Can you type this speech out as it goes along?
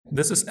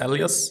This is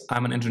Elias.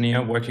 I'm an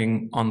engineer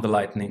working on the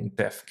Lightning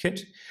Dev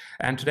Kit,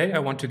 and today I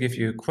want to give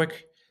you a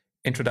quick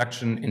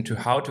introduction into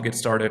how to get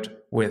started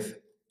with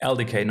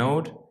LDK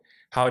Node,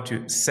 how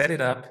to set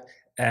it up,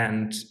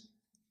 and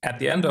at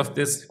the end of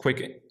this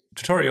quick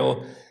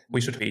tutorial,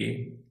 we should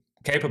be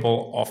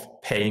capable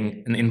of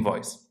paying an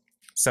invoice.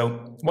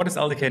 So what is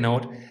LDK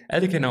Node?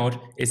 LDK Node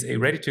is a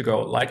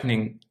ready-to-go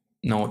Lightning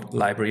Node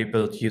library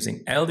built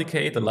using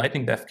LDK, the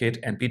Lightning Dev Kit,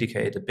 and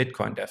BDK, the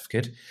Bitcoin Dev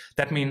Kit.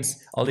 That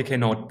means LDK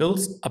Node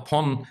builds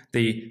upon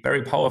the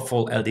very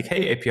powerful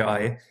LDK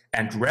API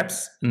and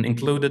wraps an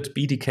included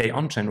BDK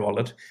on-chain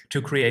wallet to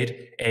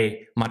create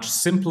a much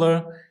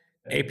simpler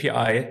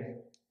API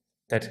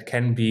that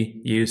can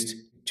be used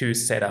to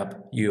set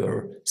up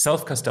your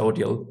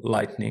self-custodial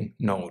Lightning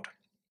node.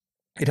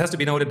 It has to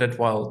be noted that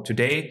while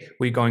today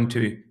we're going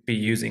to be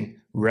using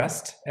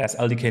Rust, as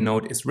LDK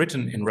Node is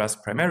written in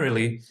Rust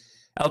primarily,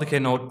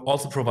 LDK Node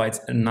also provides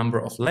a number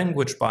of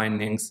language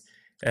bindings,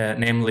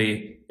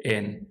 namely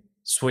in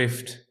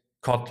Swift,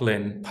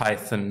 Kotlin,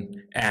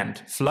 Python,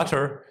 and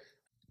Flutter,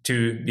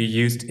 to be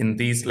used in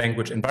these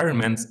language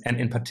environments, and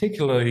in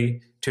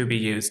particularly to be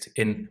used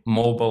in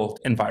mobile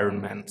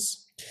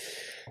environments.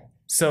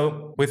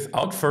 So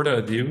without further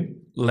ado,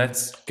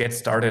 let's get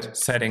started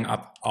setting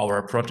up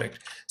our project.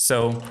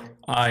 So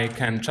I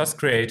can just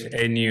create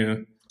a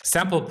new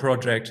sample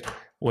project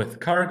with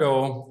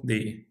Cargo,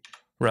 the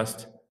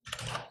Rust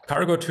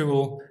Cargo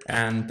tool,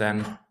 and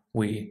then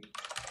we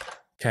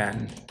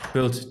can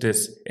build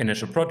this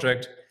initial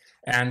project.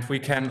 And we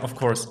can, of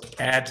course,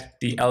 add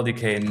the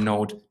LDK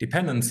Node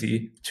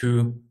dependency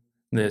to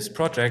this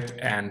project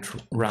and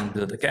run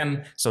build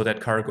again so that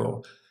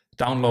Cargo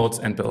downloads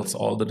and builds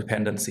all the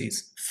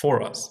dependencies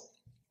for us.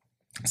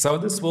 So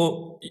this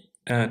will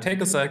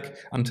take a sec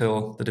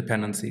until the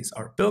dependencies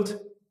are built.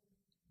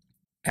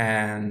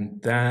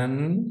 And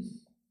then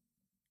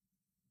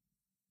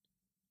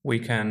we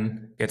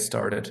can get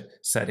started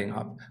setting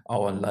up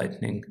our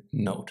Lightning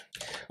node.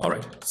 All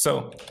right,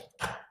 so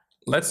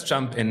let's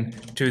jump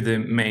into the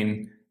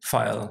main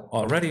file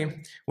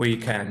already. We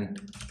can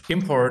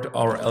import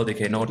our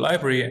LDK Node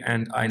library,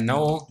 and I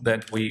know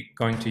that we're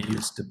going to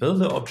use the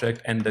builder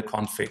object and the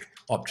config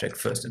object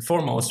first and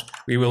foremost.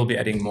 We will be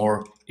adding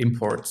more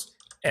imports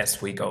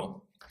as we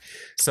go.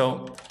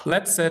 So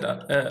let's set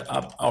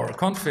up our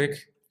config.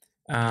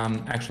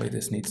 Actually,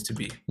 this needs to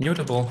be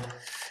mutable,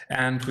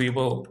 and we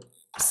will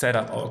set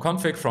up our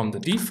config from the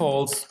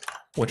defaults,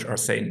 which are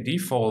sane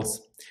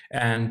defaults,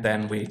 and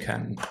then we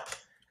can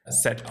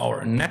set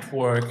our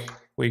network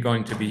we're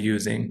going to be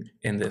using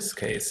in this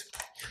case.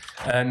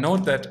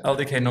 Note that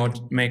LDK Node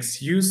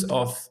makes use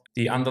of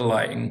the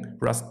underlying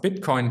Rust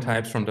Bitcoin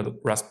types from the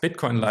Rust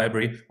Bitcoin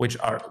library, which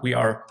we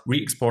are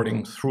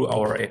re-exporting through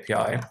our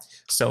API.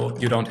 So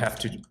you don't have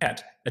to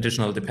add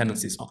additional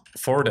dependencies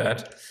for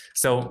that.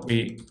 So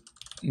we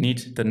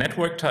need the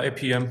network type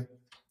here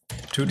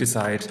to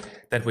decide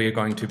that we are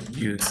going to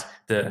use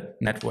the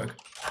network,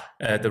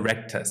 the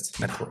regtest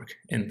network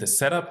in this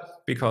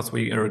setup, because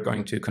we are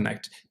going to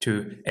connect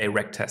to a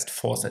regtest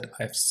faucet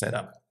I've set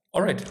up.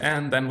 All right,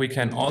 and then we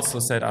can also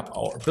set up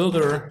our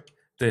builder.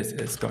 This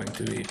is going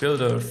to be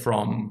builder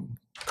from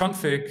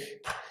config.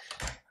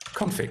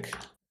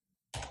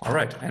 All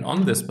right, and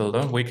on this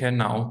builder, we can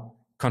now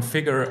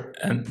configure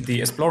the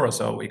Explorer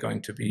server we're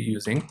going to be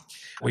using.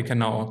 We can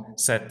now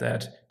set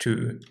that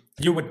to,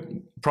 you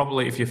would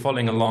probably, if you're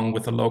following along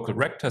with the local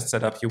regtest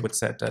setup, you would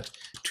set that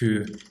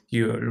to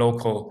your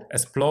local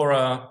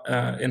Explorer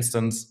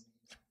instance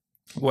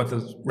with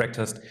the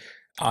regtest.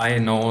 I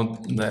know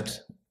that,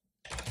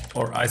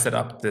 or I set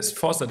up this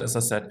faucet as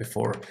I said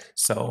before,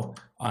 so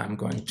I'm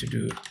going to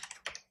do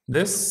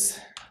this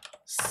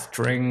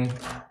string,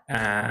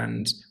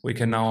 and we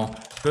can now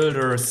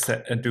builder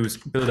set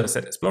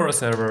Explorer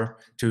server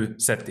to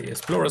set the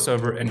Explorer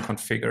server and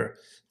configure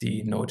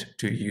the node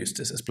to use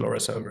this Explorer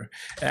server.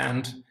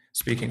 And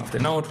speaking of the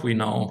node, we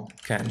now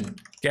can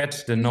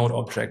get the node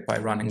object by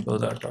running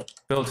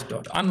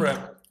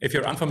builder.build.unwrap. If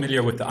you're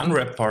unfamiliar with the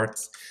unwrap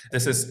parts,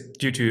 this is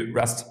due to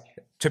Rust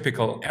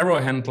typical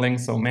error handling.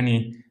 So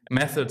many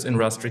methods in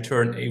Rust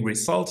return a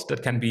result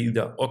that can be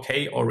either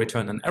okay or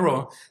return an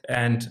error,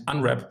 and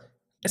unwrap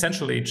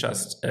essentially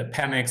just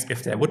panics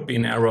if there would be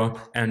an error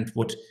and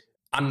would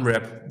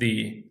unwrap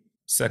the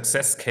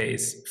success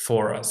case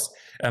for us.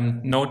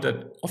 Note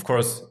that, of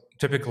course,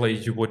 typically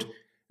you would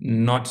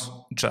not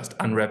just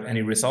unwrap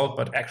any result,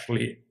 but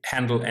actually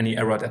handle any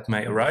error that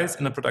may arise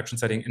in a production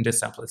setting. In this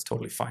sample, it's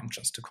totally fine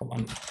just to call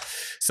unwrap.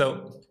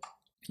 So,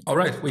 all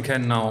right, we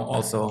can now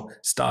also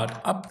start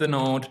up the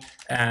node,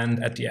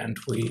 and at the end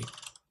we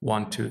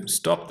want to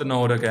stop the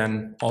node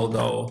again,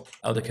 although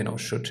LDK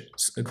Node should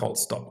call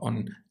stop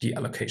on the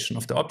allocation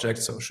of the object,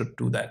 so it should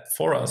do that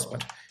for us,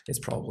 but it's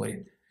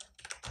probably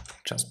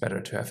just better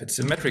to have it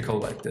symmetrical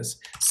like this.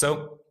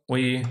 So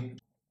we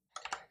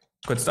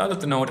could start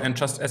at the node, and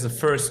just as a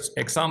first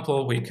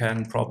example, we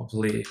can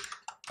probably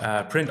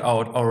print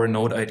out our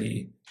node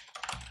ID.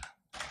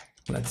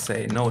 Let's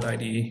say node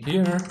ID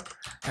here,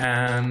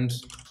 and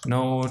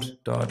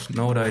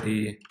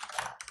node.nodeid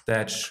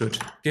that should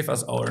give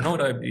us our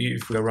node ID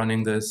if we're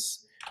running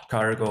this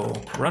cargo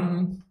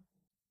run.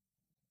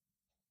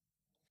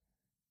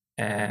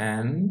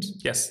 And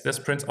yes, this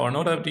prints our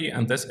node ID,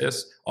 and this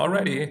is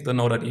already the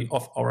node ID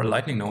of our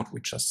Lightning node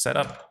we just set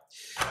up.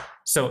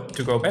 So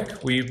to go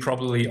back, we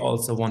probably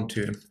also want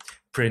to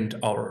print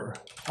our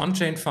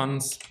on-chain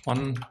funds.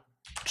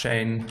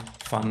 On-chain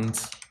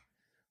funds,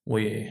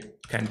 we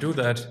can do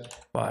that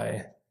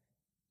by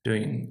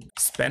doing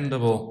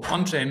spendable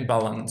on-chain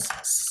balance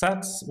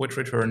sats, which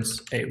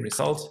returns a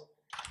result.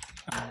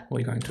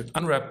 We're going to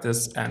unwrap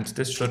this, and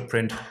this should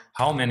print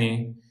how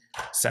many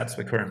sats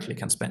we currently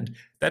can spend.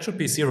 That should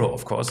be 0,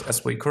 of course,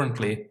 as we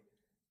currently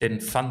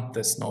didn't fund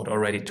this node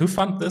already. To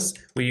fund this,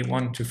 we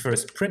want to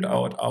first print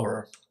out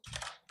our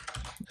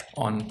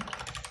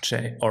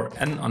on-chain or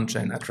an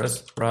on-chain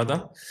address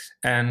rather,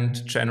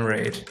 and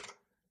generate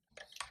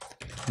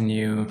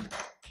new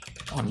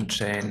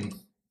on-chain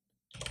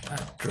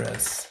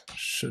address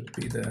should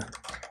be the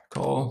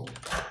call.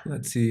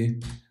 Let's see.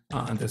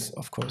 And this,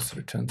 of course,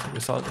 returns the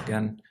result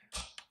again.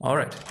 All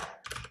right.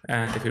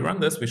 And if we run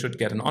this, we should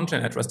get an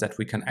on-chain address that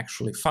we can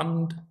actually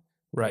fund.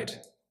 Right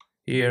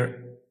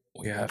here,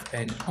 we have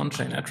an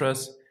on-chain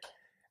address.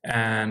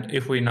 And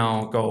if we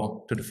now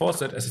go to the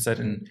faucet, as I said,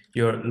 in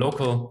your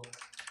local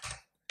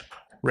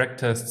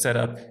rectest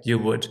setup, you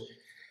would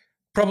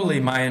probably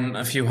mine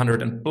a few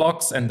hundred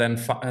blocks and then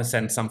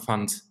send some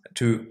funds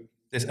to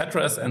this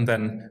address, and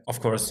then, of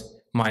course,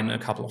 mine a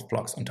couple of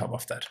blocks on top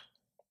of that.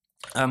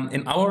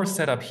 In our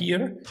setup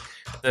here,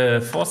 the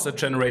faucet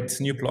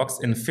generates new blocks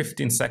in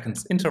 15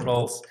 seconds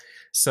intervals.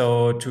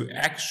 So to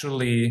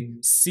actually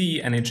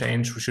see any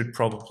change, we should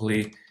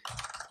probably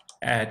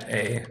add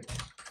a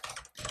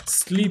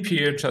sleep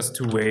here just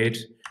to wait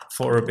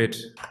for a bit.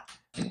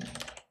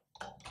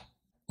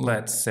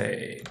 Let's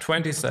say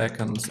 20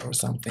 seconds or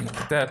something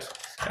like that.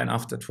 And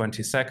after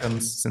 20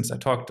 seconds, since I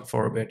talked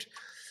for a bit,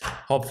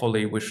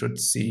 hopefully we should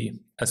see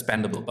a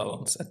spendable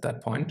balance at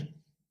that point.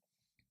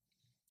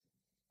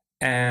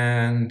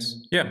 And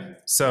yeah,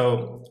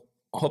 so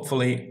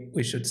hopefully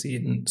we should see a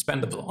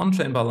spendable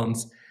on-chain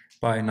balance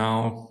by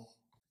now.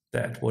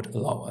 That would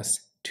allow us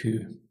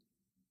to.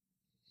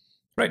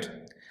 Right.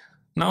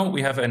 Now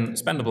we have a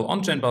spendable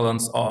on-chain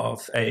balance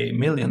of 1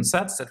 million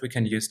sats that we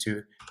can use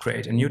to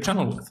create a new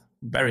channel with.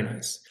 Very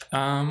nice.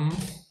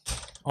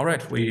 All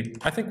right,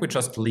 I think we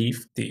just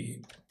leave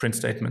the print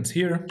statements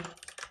here.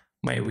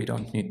 Maybe we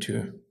don't need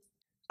to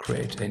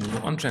create a new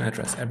on-chain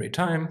address every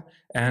time,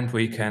 and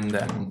we can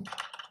then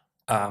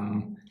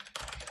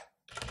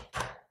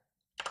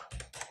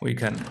we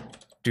can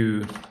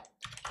do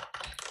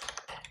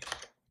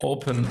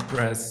open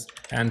res,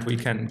 and we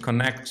can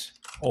connect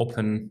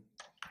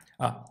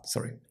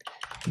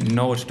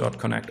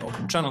node.connect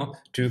open channel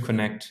to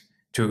connect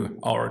to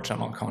our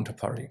channel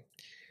counterparty.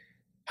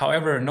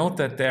 However, note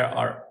that there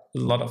are a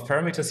lot of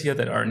parameters here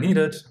that are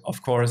needed.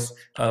 Of course,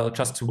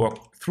 just to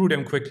walk through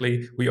them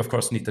quickly, we of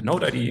course need the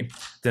node ID,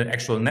 the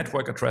actual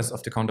network address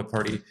of the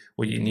counterparty.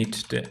 We need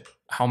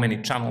how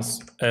many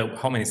channels,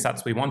 how many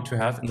sats we want to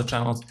have in the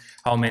channels,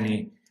 how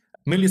many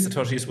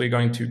millisatoshis we're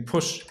going to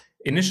push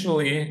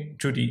initially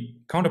to the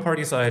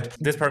counterparty side.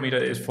 This parameter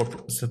is for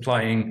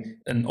supplying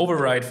an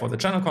override for the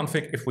channel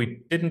config if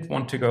we didn't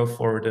want to go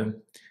for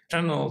the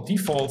channel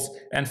defaults,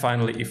 and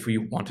finally if we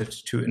wanted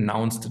to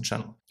announce the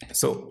channel.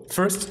 So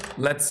first,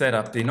 let's set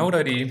up the node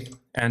ID,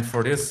 and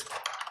for this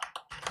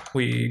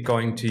we're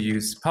going to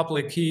use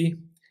public key.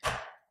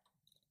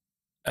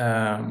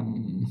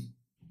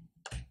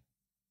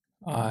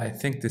 I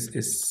think this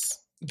is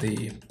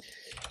the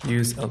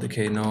use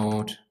LDK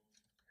Node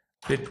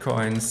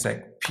Bitcoin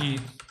sec p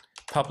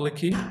public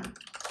key,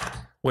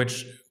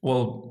 which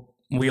we'll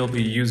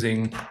be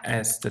using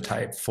as the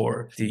type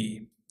for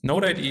the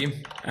node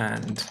ID,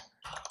 and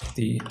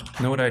the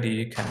node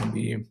ID can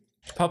be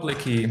public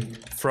key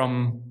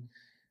from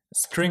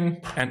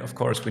string, and of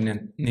course we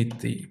need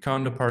the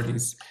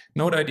counterparty's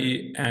node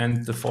ID,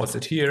 and the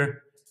faucet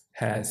here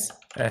has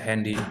a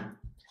handy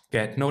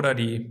get node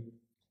ID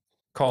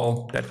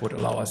call that would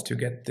allow us to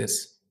get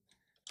this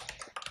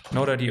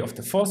node ID of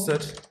the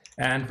faucet,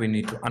 and we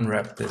need to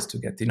unwrap this to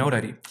get the node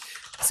ID.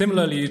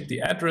 Similarly,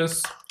 the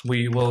address,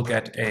 we will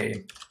get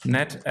a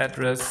net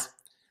address,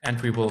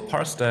 and we will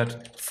parse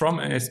that from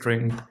a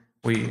string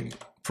we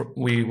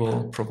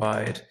will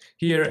provide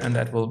here, and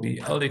that will be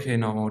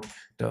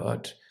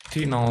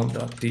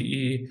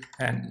ldknode.tnull.de,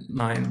 and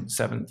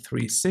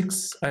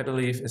 9736, I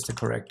believe, is the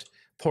correct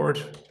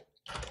port.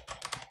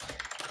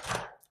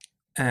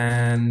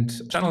 And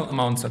channel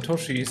amount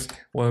satoshis,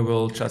 we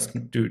will just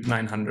do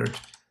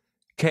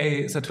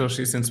 900k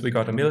satoshis since we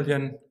got 1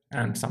 million,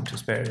 and some to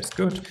spare is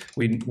good.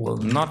 We will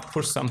not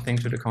push something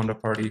to the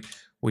counterparty.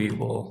 We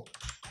will,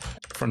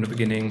 from the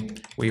beginning,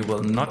 we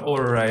will not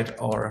override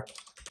our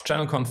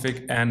channel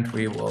config, and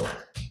we will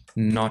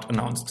not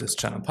announce this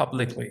channel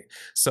publicly.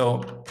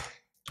 So,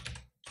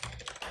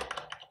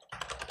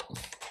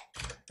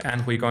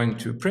 and we're going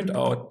to print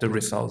out the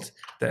result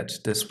that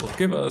this will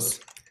give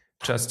us,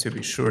 just to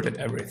be sure that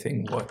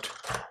everything worked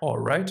all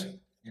right.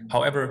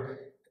 However,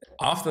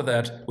 After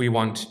that, we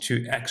want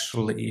to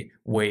actually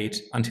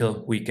wait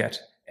until we get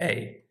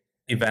a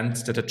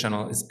event that the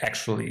channel is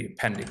actually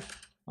pending.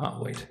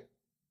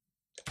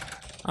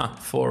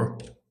 For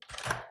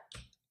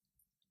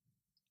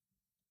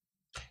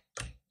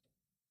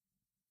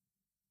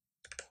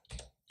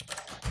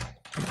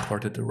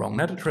imported the wrong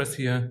net address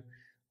here.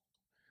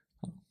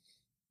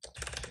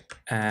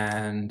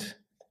 And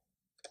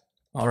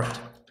all right,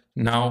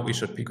 now we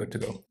should be good to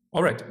go.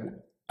 All right,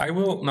 I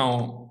will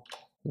now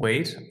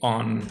wait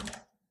on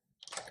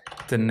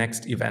the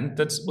next event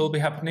that will be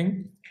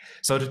happening.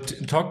 So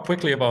to talk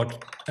quickly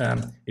about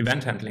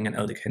event handling in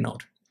LDK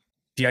Node.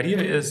 The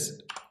idea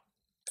is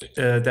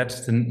that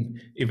the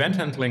event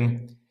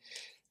handling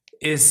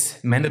is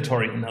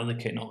mandatory in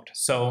LDK Node.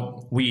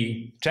 So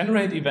we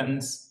generate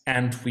events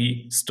and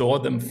we store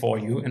them for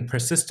you and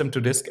persist them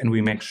to disk, and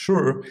we make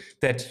sure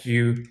that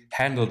you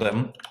handle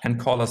them and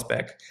call us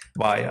back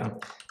via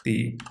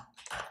the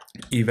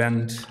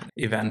event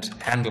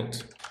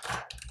handled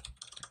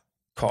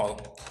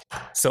call.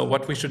 So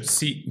what we should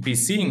be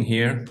seeing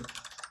here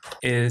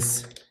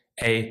is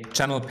a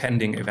channel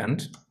pending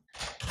event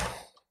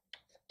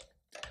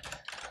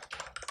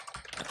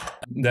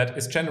that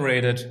is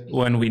generated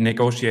when we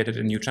negotiated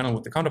a new channel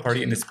with the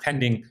counterparty and is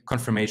pending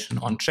confirmation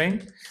on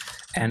chain.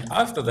 And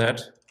after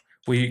that,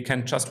 we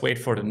can just wait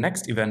for the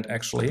next event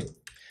actually.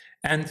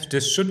 And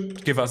this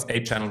should give us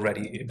a channel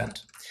ready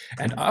event.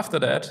 And after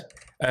that,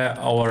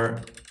 our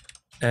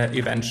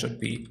event should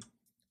be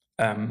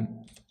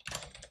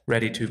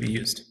ready to be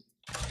used.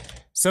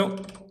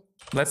 So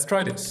let's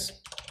try this.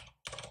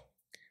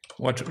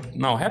 What should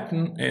now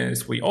happen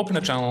is we open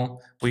a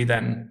channel, we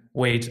then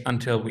wait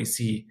until we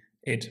see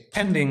it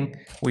pending,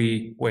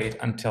 we wait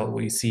until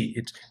we see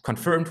it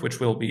confirmed, which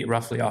will be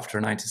roughly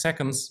after 90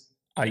 seconds,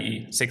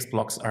 i.e. 6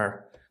 blocks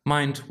are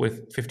mined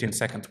with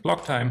 15-second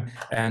block time,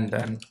 and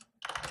then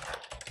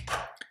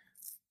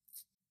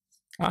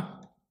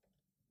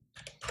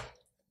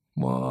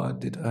what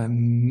did I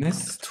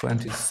miss?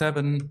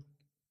 27.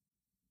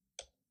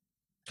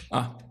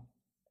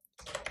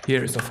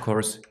 Here is of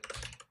course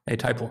a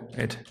typo.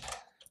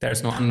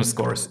 There's no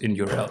underscores in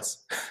URLs.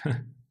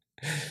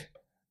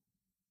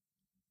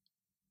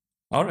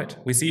 All right,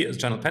 we see a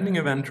channel pending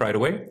event right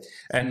away.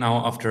 And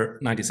now after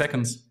 90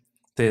 seconds,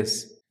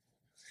 this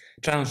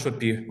channel should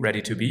be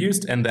ready to be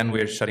used. And then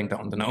we're shutting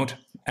down the node.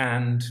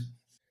 And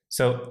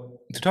so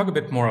to talk a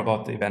bit more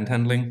about the event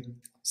handling,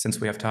 since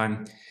we have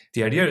time,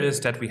 the idea is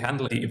that we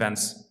handle the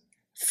events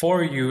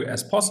for you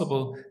as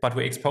possible, but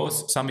we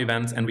expose some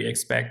events and we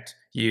expect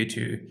you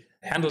to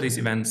handle these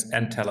events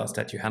and tell us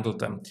that you handled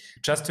them,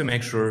 just to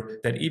make sure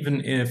that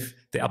even if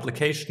the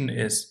application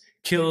is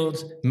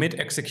killed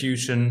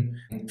mid-execution,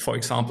 for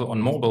example, on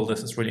mobile,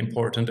 this is really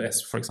important,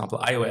 as for example,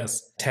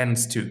 iOS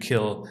tends to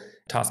kill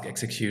task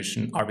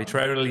execution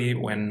arbitrarily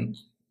when,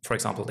 for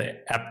example,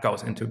 the app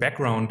goes into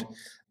background.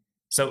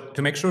 So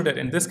to make sure that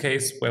in this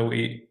case, where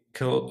we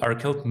are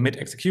killed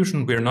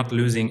mid-execution, we're not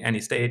losing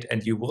any state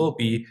and you will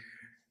be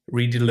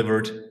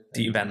redelivered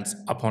the events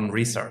upon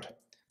restart.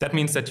 That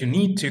means that you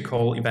need to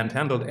call event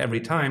handled every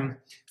time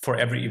for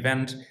every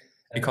event,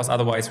 because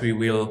otherwise we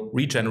will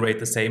regenerate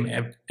the same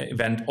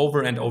event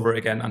over and over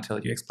again until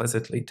you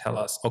explicitly tell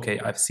us, okay,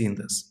 I've seen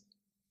this.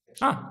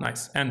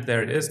 Nice. And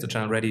there it is, the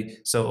channel ready.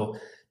 So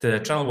the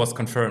channel was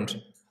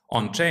confirmed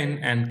on chain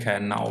and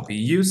can now be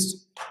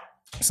used.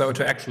 So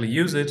to actually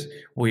use it,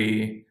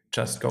 we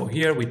just go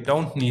here. We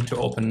don't need to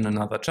open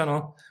another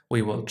channel.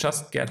 We will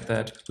just get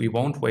that. We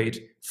won't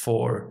wait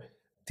for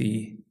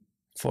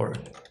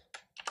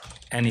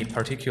any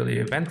particular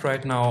event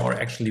right now, or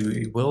actually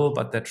we will,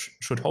 but that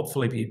should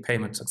hopefully be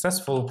payment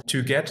successful.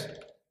 To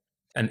get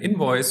an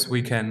invoice,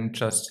 we can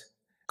just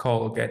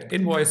call get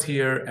invoice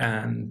here,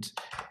 and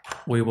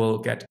we will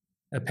get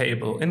a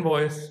payable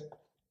invoice.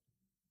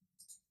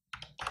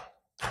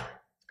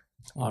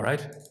 All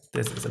right,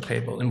 this is a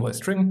payable invoice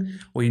string.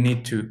 We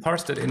need to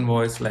parse that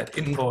invoice, let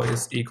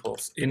invoice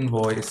equals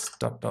invoice ...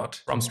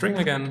 from string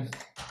again.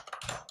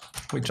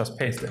 We just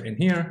paste it in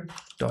here,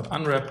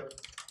 .unwrap.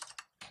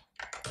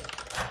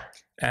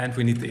 And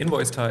we need the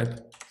invoice type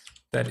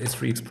that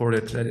is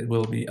re-exported, that it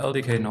will be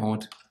LDK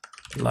Node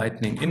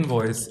Lightning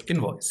invoice.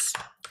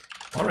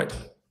 All right.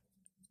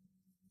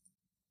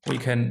 We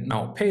can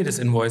now pay this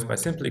invoice by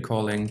simply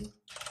calling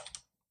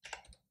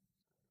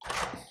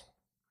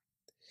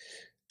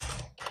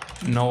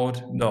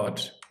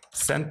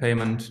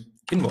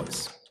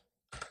node.sendPaymentInvoice.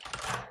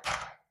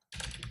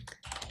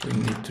 We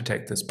need to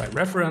take this by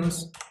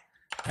reference,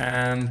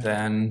 and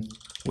then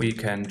we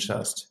can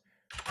just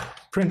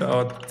print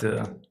out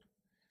the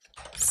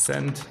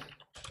send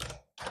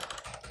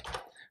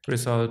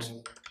result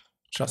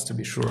just to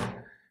be sure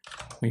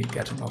we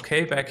get an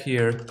OK back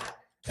here.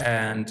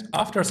 And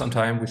after some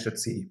time, we should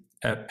see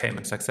a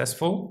payment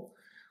successful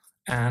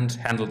and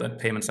handle that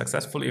payment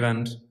successful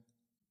event.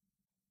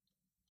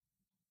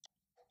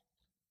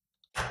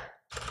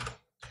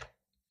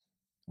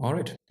 All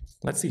right,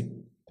 let's see.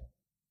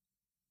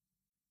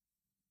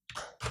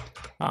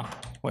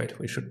 Wait,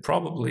 we should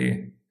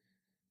probably,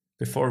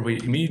 before we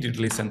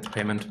immediately send the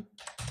payment,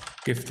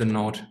 give the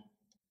node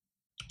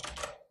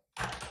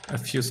a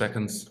few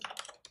seconds,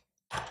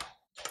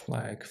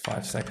 like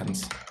 5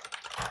 seconds,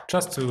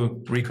 just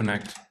to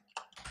reconnect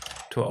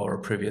to our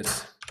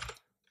previous.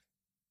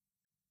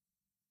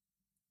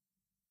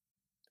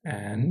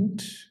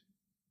 And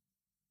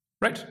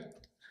right,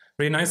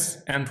 really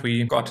nice. And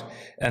we got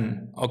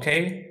an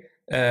OK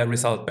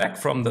result back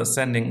from the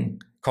sending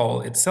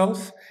call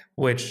itself,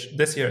 which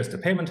this here is the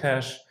payment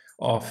hash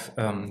of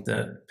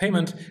the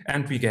payment,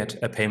 and we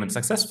get a payment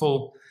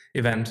successful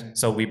event.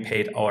 So we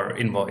paid our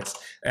invoice.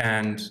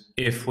 And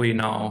if we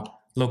now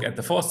look at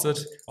the faucet,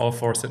 our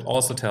faucet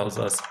also tells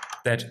us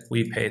that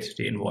we paid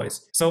the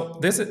invoice. So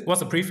this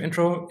was a brief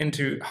intro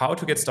into how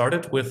to get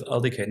started with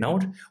LDK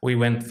Node. We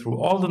went through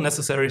all the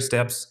necessary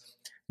steps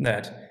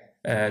that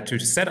to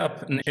set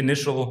up an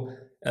initial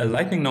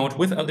Lightning node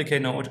with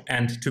LDK Node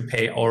and to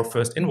pay our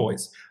first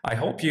invoice. I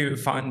hope you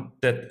found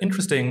that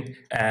interesting,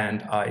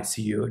 and I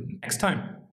see you next time.